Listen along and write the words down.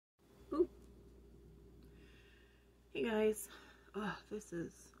Hey guys. Oh, this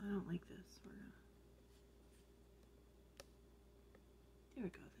is, I don't like this. We're gonna, there we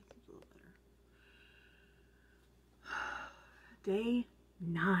go, that seems a little better. Day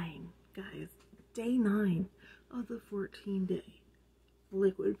 9, guys. Day 9 of the 14-day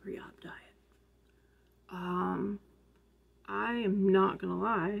liquid pre-op diet. I am not gonna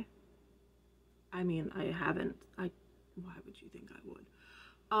lie. I mean, why would you think I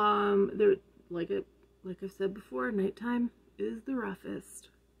would? Like I've said before, nighttime is the roughest.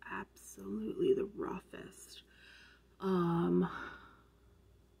 Absolutely the roughest. So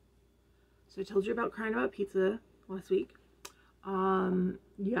I told you about crying about pizza last week. 2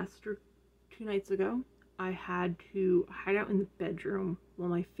 nights ago, I had to hide out in the bedroom while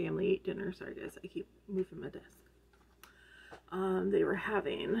my family ate dinner. Sorry guys, I keep moving my desk. They were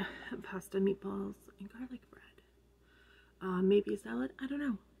having pasta, meatballs, and garlic bread. Maybe a salad, I don't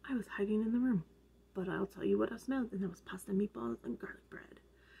know. I was hiding in the room. But I'll tell you what I smelled, and that was pasta, meatballs, and garlic bread.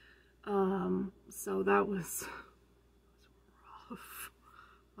 So that was rough.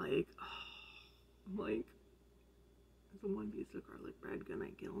 Like, is the one piece of garlic bread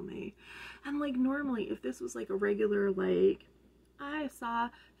gonna kill me? And like, normally, if this was like a regular, like, I saw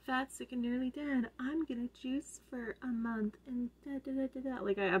fat, sick, and nearly dead, I'm gonna juice for a month, and da-da-da-da-da.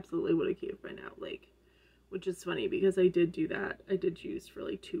 Like, I absolutely would have caved by now, like, which is funny because I did do that. I did juice for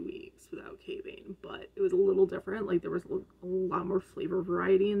like 2 weeks without caving, but it was a little different. Like, there was a lot more flavor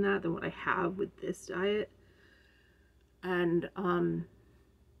variety in that than what I have with this diet. And,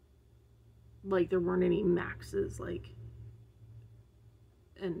 like, there weren't any maxes, like,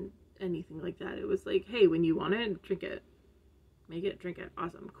 and anything like that. It was like, hey, when you want it, drink it. Make it, drink it.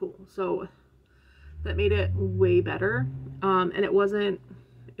 Awesome, cool. So that made it way better. And it was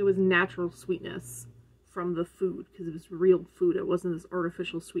natural sweetness from the food, because it was real food. It wasn't this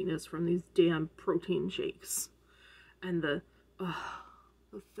artificial sweetness from these damn protein shakes. And the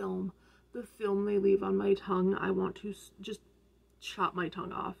film they leave on my tongue, I want to just chop my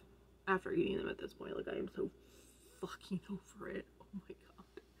tongue off after eating them at this point. Like, I am so fucking over it. Oh my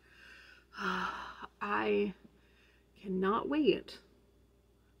god. I cannot wait.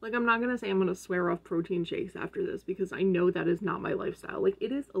 Like, I'm not gonna say I'm gonna swear off protein shakes after this, because I know that is not my lifestyle. Like,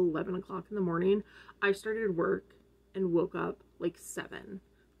 it is 11 o'clock in the morning. I started work and woke up like 7.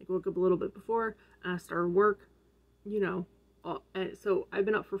 Like, woke up a little bit before, and I started work, you know. And so I've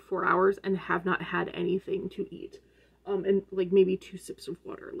been up for 4 hours and have not had anything to eat. And like maybe 2 sips of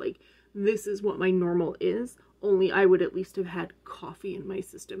water. Like, this is what my normal is. Only I would at least have had coffee in my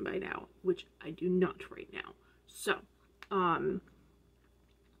system by now, which I do not right now. So,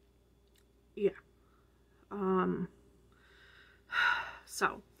 yeah.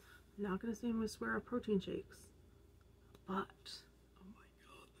 So, I'm not gonna say I'm gonna swear off protein shakes, but, oh my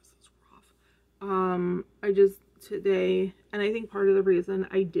god, this is rough. I just, today, and I think part of the reason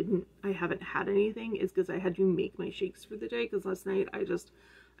I haven't had anything is because I had to make my shakes for the day, because last night I did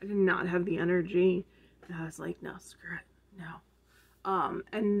not have the energy, and I was like, no, screw it, no.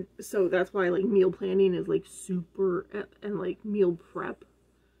 And so that's why, like, meal planning is, like, super, and, like, meal prep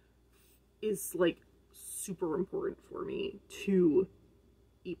is, like, super important for me to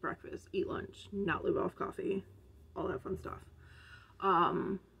eat breakfast, eat lunch, not live off coffee, all that fun stuff.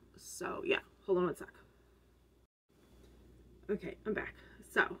 So, yeah, hold on one sec. Okay, I'm back.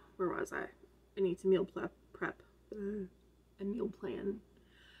 So, where was I? I need to meal prep and meal plan,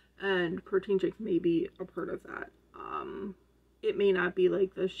 and protein shakes may be a part of that. It may not be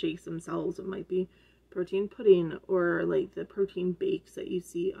like the shakes themselves. It might be protein pudding, or like the protein bakes that you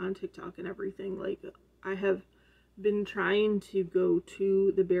see on TikTok and everything. Like, I have been trying to go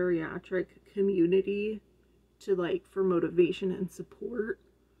to the bariatric community to, like, for motivation and support,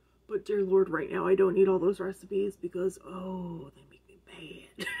 but dear Lord, right now I don't need all those recipes, because, oh, they make me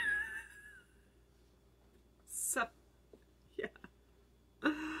bad. So, yeah.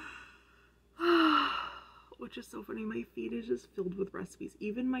 Which is so funny, my feed is just filled with recipes.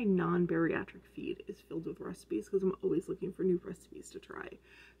 Even my non-bariatric feed is filled with recipes, because I'm always looking for new recipes to try.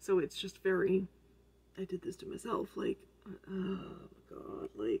 So it's just very, I did this to myself, like, oh my god,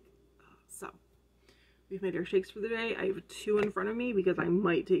 like, so. We've made our shakes for the day. I have 2 in front of me, because I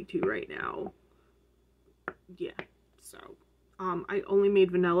might take 2 right now. Yeah, so. I only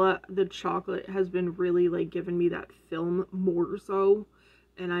made vanilla. The chocolate has been really, like, giving me that film more so.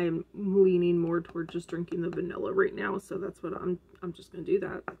 And I am leaning more towards just drinking the vanilla right now, so that's what I'm just gonna do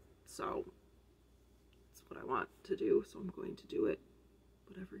that. So that's what I want to do, so I'm going to do it.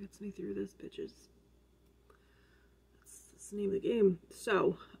 Whatever gets me through this, bitches. That's the name of the game.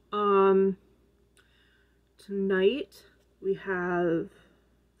 So, tonight we have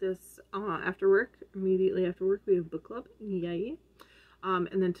this after work. Immediately after work, we have book club. Yay.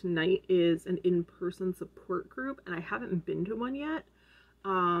 And then tonight is an in-person support group, and I haven't been to one yet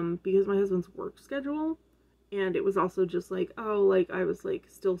because my husband's work schedule. And it was also just like, oh, like I was like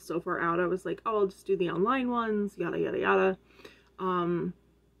still so far out. I was like, oh, I'll just do the online ones, yada, yada, yada.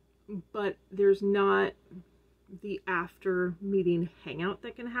 But there's not the after meeting hangout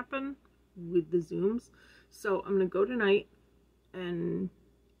that can happen with the Zooms. So I'm going to go tonight and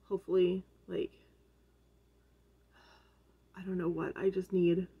hopefully, like, I don't know what. I just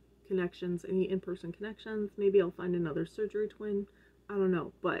need connections. I need in-person connections. Maybe I'll find another surgery twin. I don't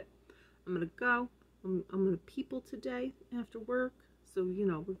know. But I'm going to go. I'm gonna people today after work, so you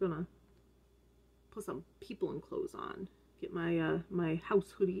know we're gonna put some people in clothes on, get my my house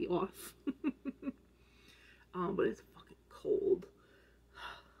hoodie off. But it's fucking cold.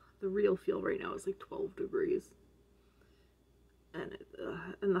 The real feel right now is like 12 degrees, and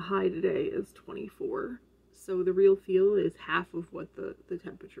the high today is 24. So the real feel is half of what the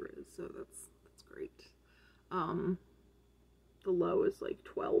temperature is. So that's great. The low is like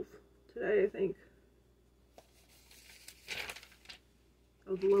 12 today, I think.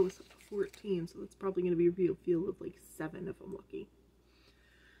 Oh, the low is 14, so that's probably going to be a real feel of like 7 if I'm lucky.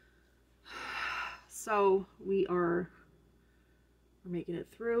 So we're making it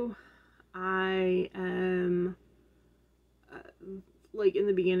through. I am like in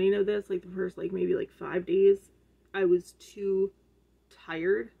the beginning of this, like the first like maybe like 5 days, I was too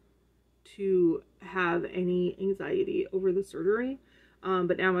tired to have any anxiety over the surgery.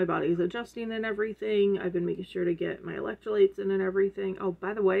 But now my body's adjusting and everything. I've been making sure to get my electrolytes in and everything. Oh,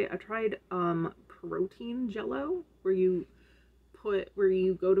 by the way, I tried protein jello, where you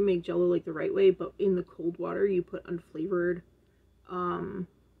go to make jello like the right way, but in the cold water you put unflavored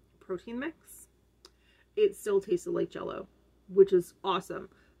protein mix. It still tasted like jello, which is awesome,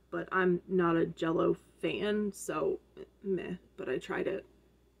 but I'm not a jello fan, so meh. But I tried it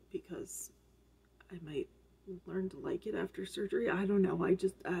because I might learn to like it after surgery. I don't know.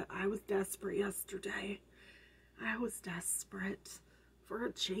 I was desperate yesterday. I was desperate for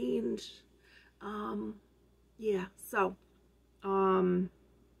a change. Yeah, so my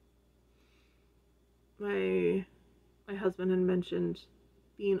husband had mentioned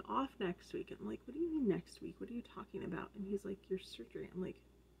being off next week. I'm like, what do you mean next week? What are you talking about? And he's like, your surgery. I'm like,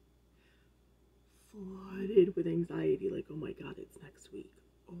 flooded with anxiety, like, oh my god, it's next week.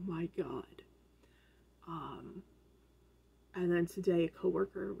 Oh my god. And then today a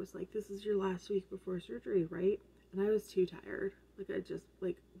coworker was like, this is your last week before surgery, right? And I was too tired. Like, I just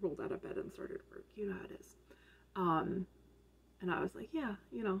like rolled out of bed and started work. You know how it is. And I was like, yeah,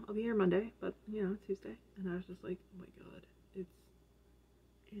 you know, I'll be here Monday, but you know, Tuesday. And I was just like, oh my god,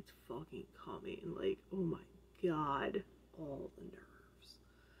 it's fucking coming. Like, oh my god, all the nerves.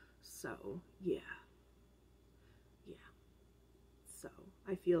 So yeah. So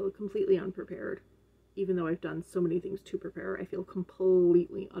I feel completely unprepared. Even though I've done so many things to prepare, I feel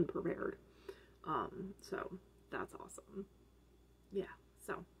completely unprepared. So that's awesome. Yeah,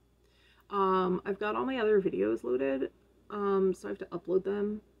 so I've got all my other videos loaded, so I have to upload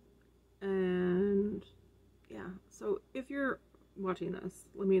them. And yeah, so if you're watching this,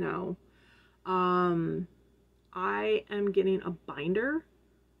 let me know. I am getting a binder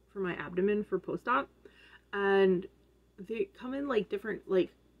for my abdomen for post-op, and they come in like different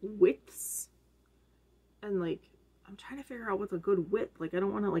like widths. And like, I'm trying to figure out what's a good width. Like, I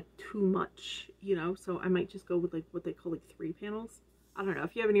don't want to like too much, you know, so I might just go with like what they call like 3 panels. I don't know.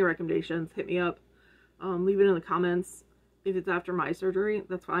 If you have any recommendations, hit me up. Leave it in the comments. If it's after my surgery,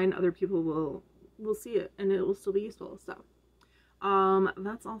 that's fine. Other people will see it and it will still be useful. So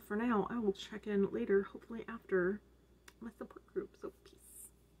that's all for now. I will check in later, hopefully after my support group. So